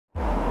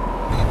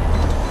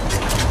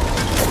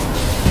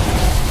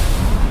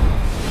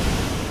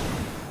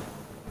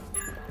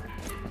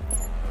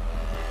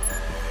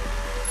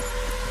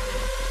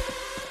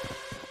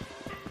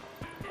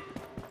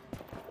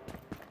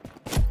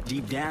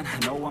down, I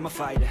know I'm a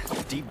fighter.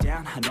 Deep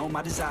down, I know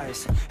my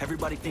desires.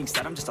 Everybody thinks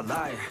that I'm just a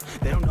liar.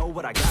 They don't know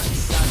what I got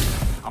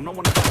inside. I'm not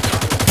one of those.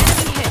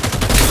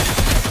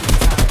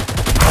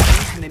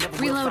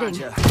 Reloading.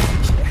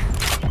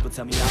 People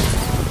tell me I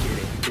don't get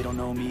it. They don't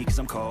know me cause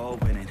I'm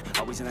cold winning.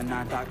 Always in the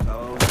 9-5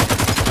 close.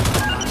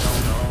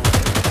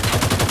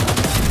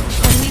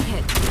 Enemy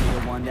hit. I'm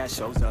the one that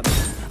shows up. I'm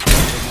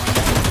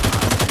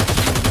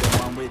the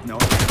one with no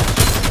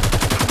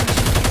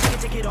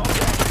take it all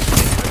back.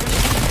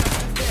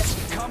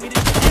 Call me the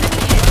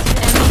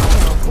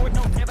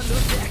no, never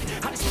look back.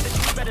 I just want the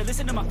truth, better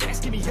listen to my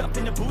facts. Give me up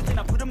in the booth and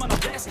I put them on the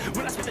blast.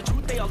 When I spit the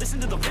truth, they all listen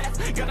to the facts.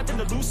 Got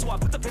nothing to lose, so I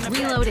put the pen in the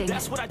reloading.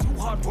 That's what I do,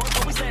 hard work,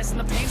 always last. And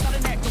the pain's not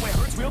an act, no, it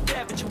hurts real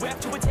bad. But you have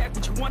to attack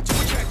what you want to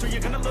attract, or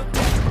you're gonna look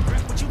back and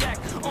regret what you lack.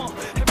 Everybody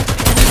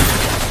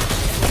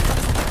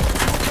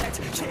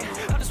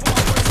I just want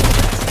my words to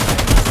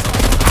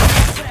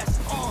last.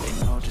 They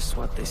know just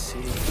what they see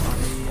on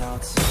the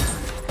outside.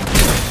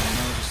 They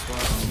know just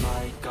what I'm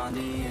like on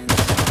the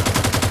inside.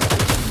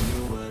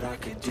 What I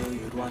could do,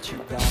 you'd watch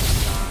your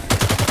backside.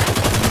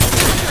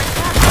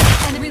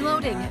 And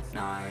reloading.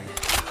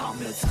 I'm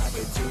the type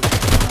of dude.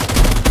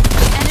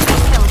 Enemy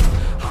killed.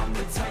 I'm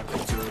the type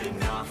of dude.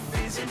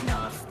 Enough is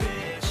enough,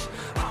 bitch.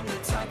 I'm the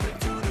type of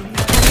dude. I'm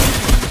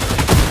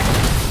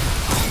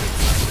the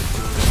type of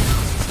dude.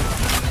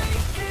 Gonna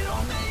make it,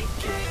 I'll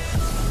make it.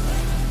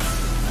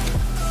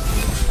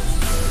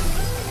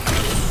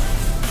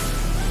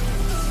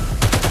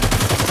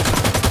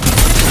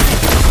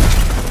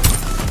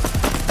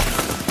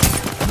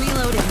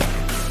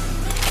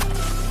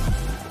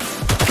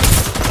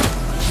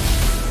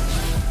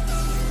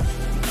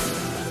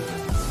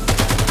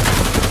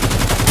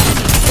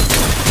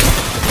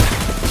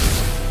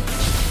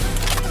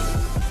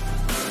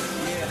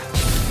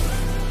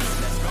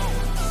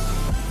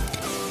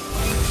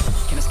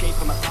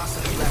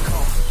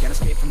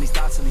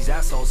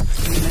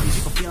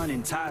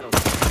 Entitled,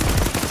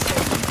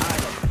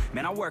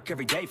 man, I work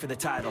every day for the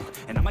title,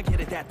 and I'ma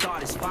get it, that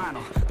thought is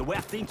final. The way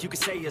I think you could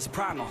say is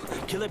primal.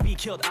 Kill it, be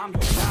killed, I'm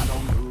your child.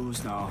 Don't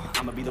lose, no,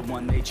 I'ma be the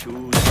one they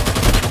choose.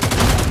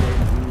 They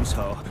lose,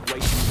 ho, way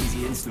too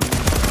easy and snooze.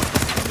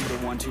 I'll be the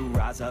one to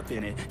rise up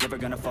in it. Never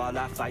gonna fall,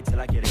 I fight till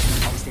I get it.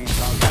 Always stand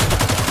tall,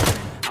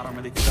 I don't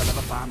really think I'll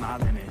ever find my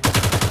limit.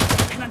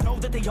 And I know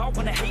that they all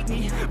wanna hate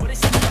me, but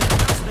it's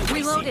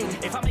reloading.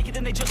 If I make it,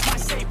 then they just might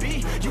say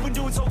B. You been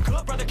doing so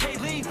good, brother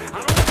K-Lee. I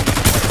don't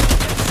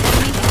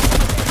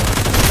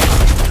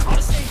all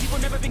the same people,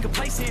 never been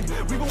complacent.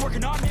 We been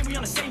working hard, man, we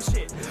on the same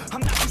shit.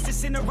 I'm not just a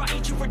sinner, I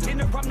eat you for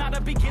dinner. I'm not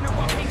a beginner,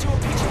 I'll paint you a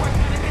picture. I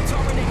got an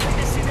guitar and they play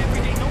this shit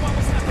every day. No, I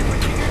was nothing but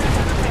figured out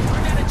how to play.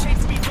 Learned how to change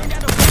to be, learned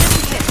how to play.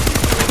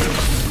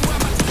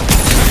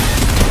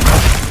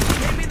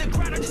 Hand me the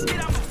grind, or just get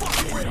out the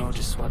fucking ring. They know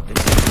just what they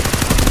do.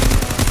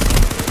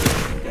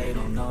 They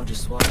don't know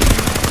just what they do.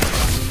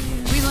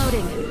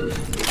 Reloading.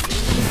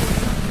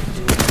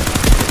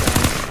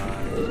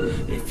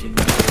 If you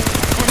know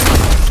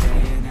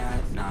staying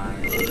at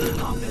night,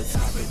 I'm the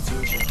type of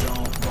dude you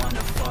don't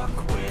wanna fuck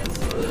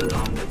with.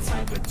 I'm the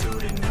type of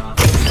dude enough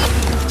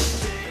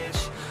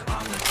bitch.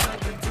 I'm the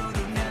type of dude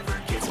who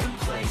never gets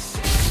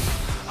complacent.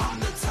 I'm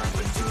the type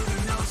of dude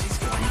who knows he's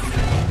gonna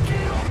make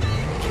it, I'll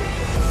make it.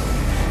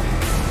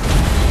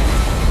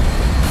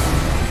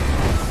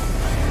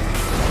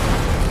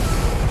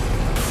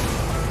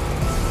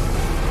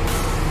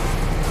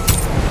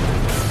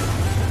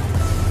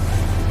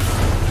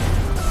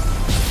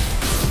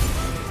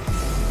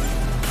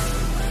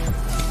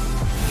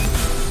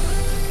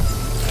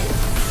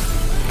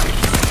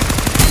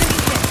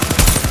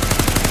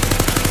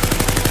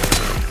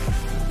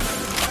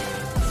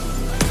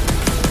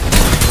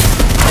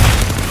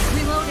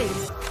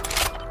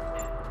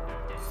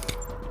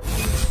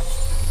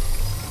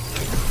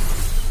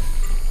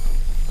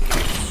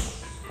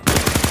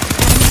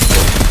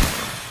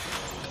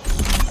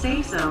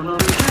 Safe zone will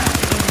return in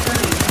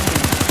 30 seconds.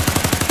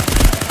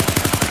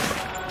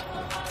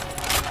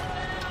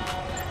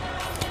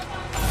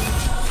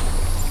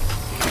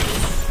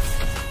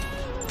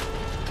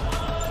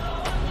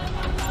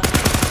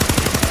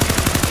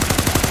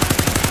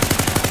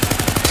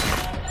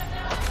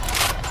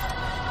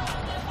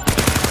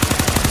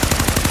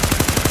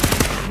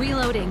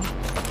 Reloading.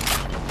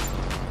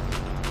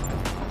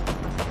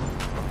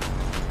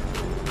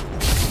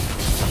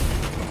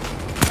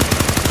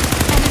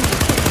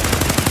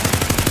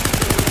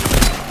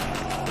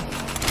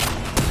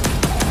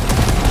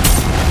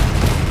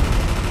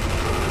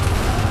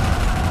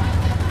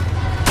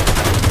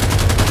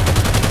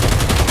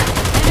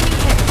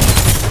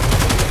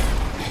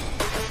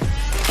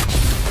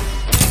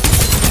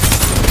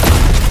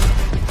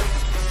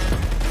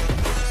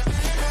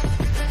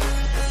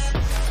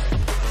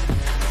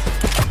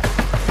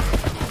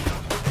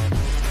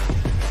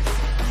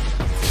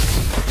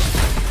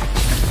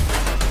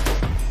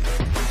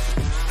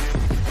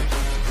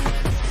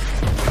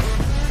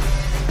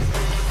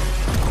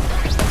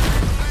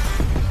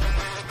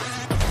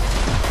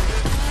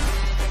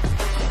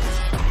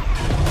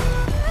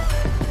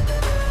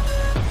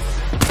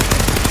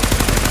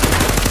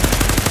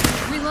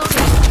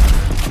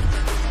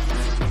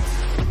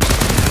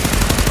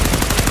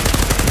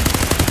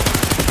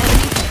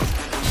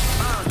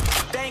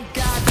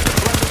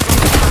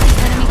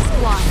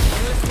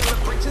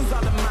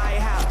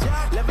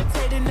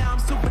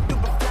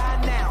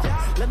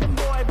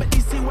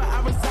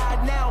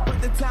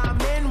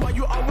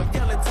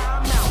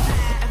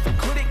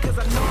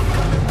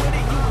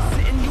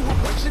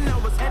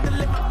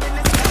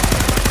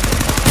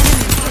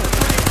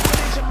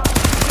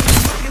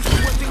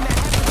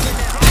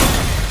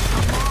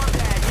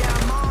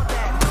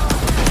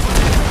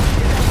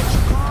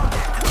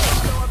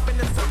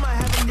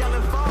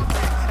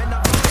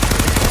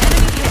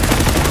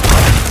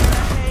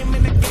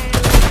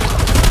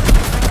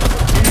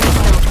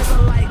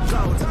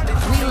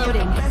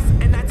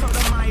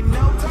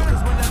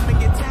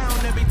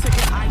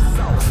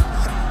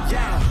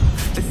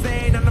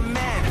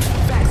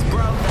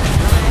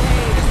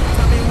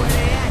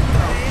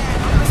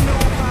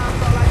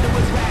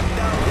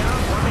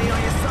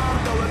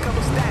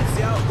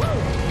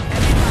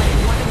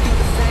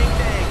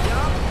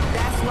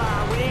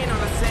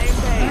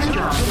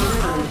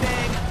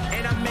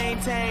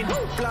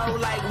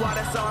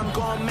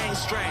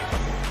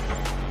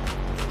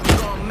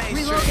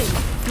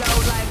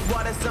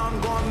 so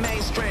I'm going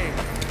mainstream.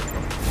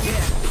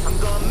 Yeah, I'm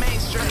going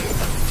mainstream.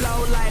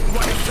 Flow like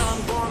water, so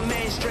I'm going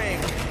mainstream.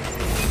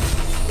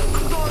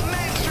 I'm going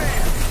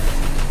mainstream.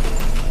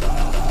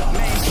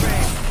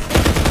 Mainstream.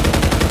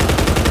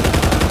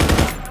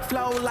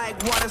 Flow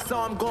like water, so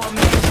I'm going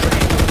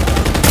mainstream.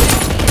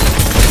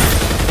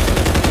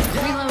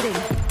 Reloading.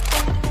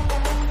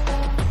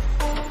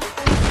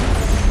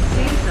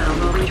 Safe zone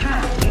will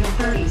retract in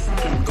 30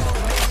 seconds.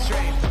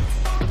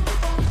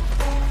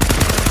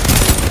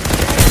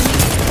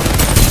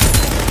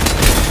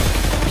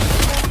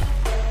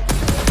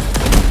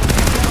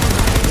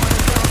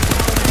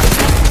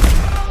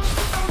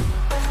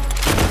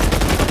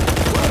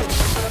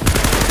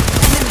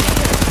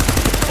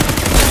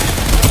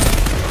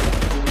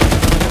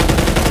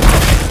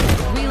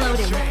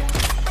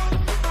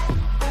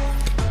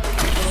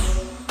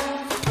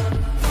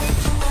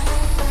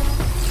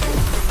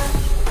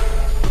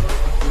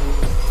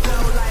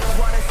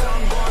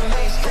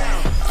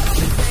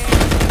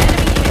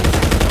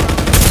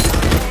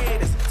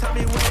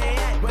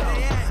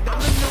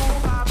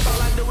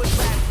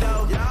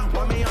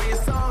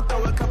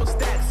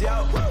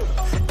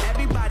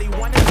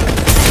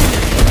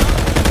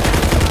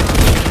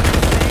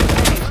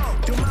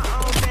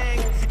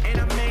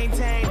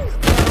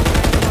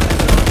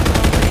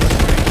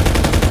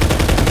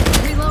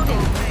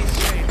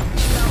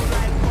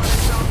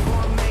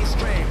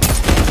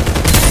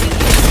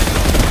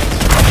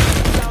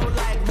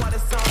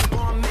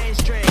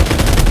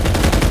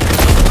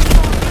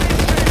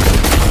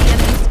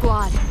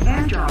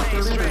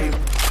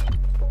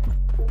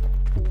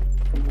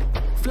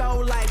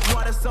 Flow like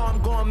water, so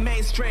I'm going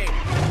mainstream.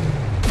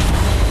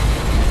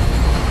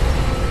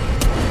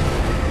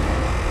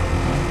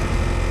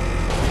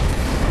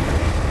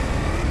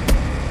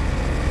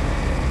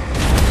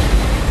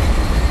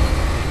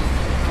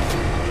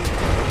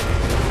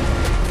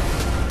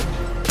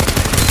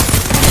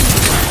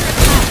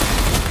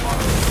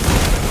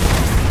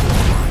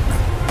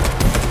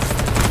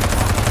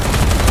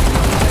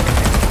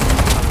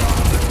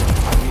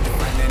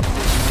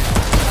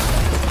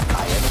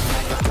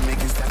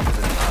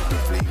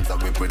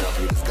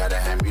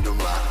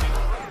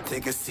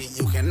 Take a seat,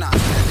 you cannot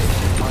stand it.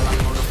 While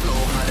I'm on the floor,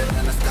 harder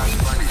than a Scotch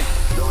bunny.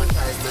 Don't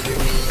try to study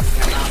me, you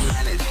cannot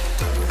manage.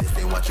 This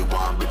ain't what you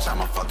want, bitch, I'm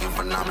a fucking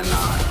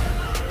phenomenon.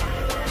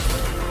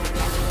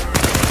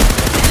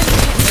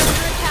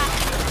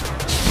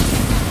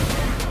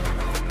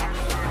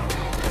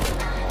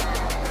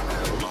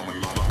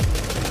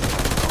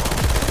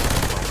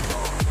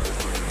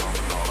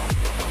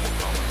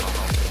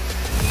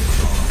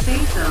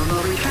 Safe zone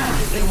will retract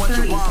This in ain't what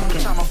 30 you want,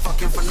 bitch, I'm a seconds.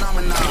 fucking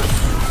phenomenon.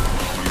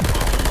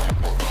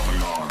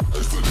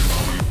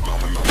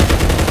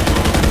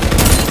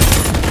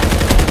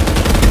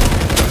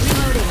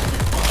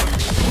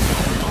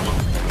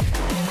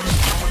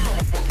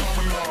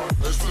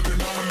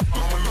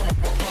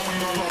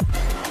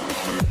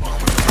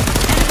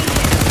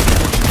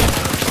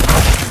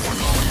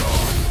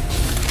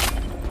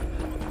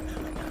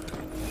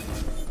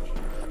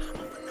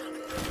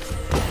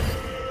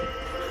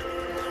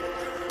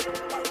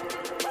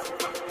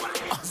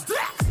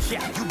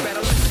 Yeah, you better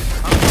listen.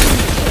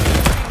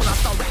 When I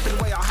start rapping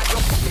the way I'll have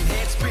your fucking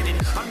head spinning.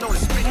 I'm known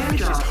as spinning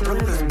bitches.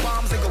 Release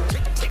bombs and go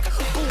tick tick.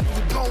 Boom,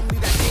 you blow me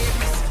that head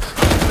missing.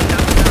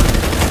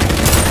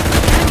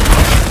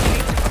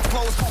 I'm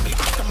clothes, homie,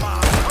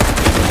 optimize.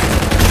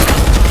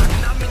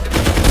 I'm in the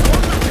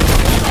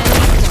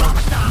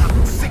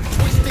sick,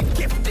 twisted,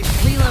 gifted.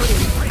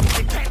 Reloading.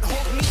 They can't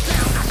hold me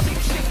down. I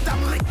shake shit,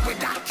 I'm liquid.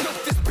 I kill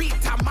this beat,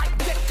 I might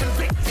get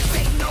convicted.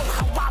 They know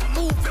how I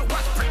move, it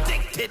was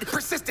predicted.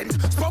 Persistent,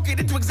 spoken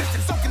into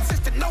existence, so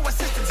consistent, no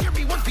assistance. Hear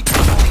me once because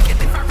I'm thinking.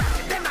 If I rap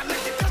it, then I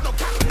live it. There's no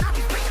cap, and I'll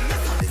be breaking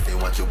this. This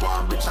ain't what you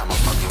want, bitch, I'm a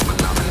fucking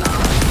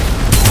phenomenon.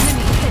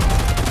 Enemy hit.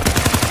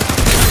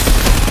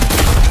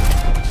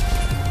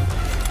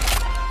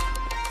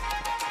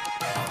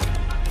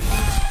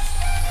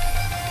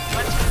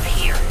 Let's move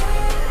here.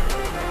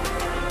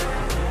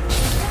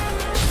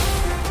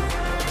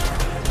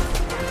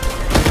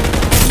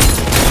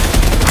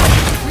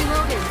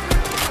 Reloading.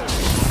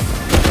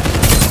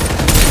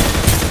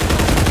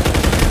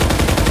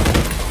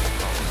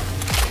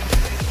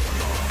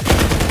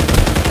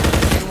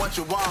 This ain't what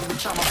you want,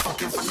 bitch, I'm a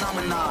fucking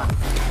phenomenon.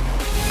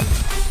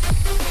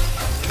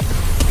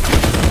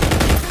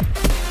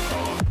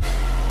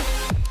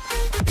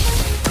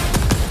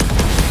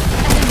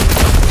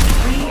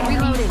 Three enemy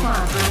Reloading.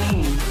 squads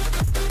remaining.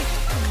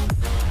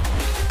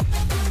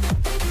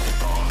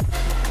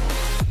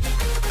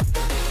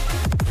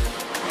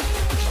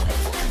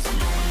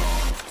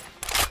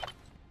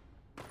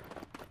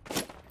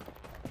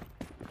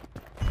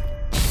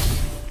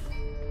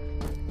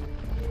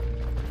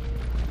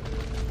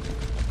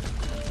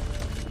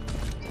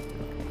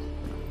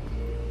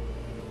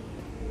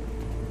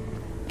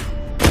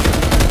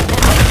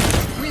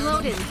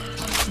 Reloading.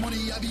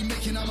 Money I be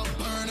making, I'ma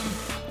burn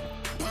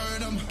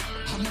 'em,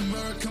 I'ma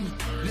murk 'em,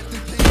 let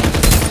them pay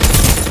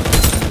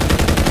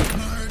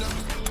murder,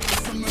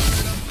 it's a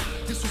murder,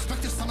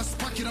 disrespect this, I'ma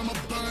spark it, I'ma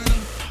burn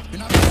 'em.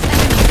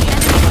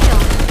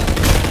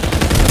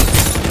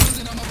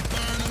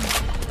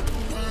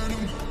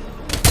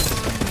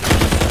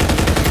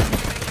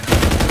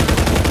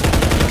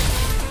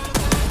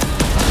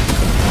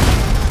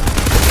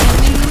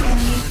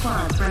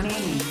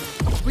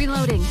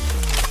 Reloading.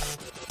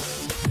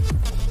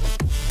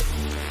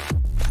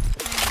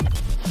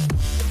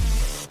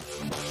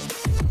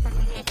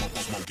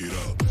 Smoke it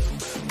up.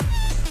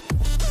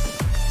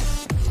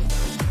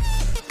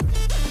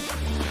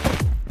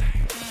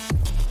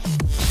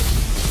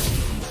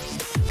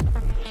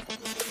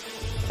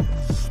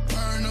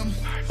 Burn 'em.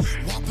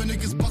 Whop a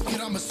nigga's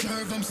bucket, I'ma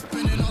serve 'em.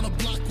 Spinning on a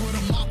block with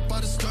a mop,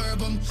 I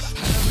disturb 'em.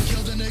 I never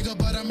killed a nigga,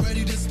 but I'm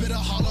ready to spit a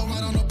hollow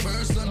right on a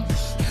person.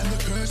 And the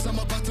curse I'm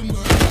about to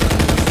murder.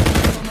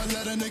 I'ma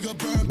let a nigga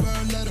burn,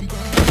 burn, let him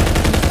burn.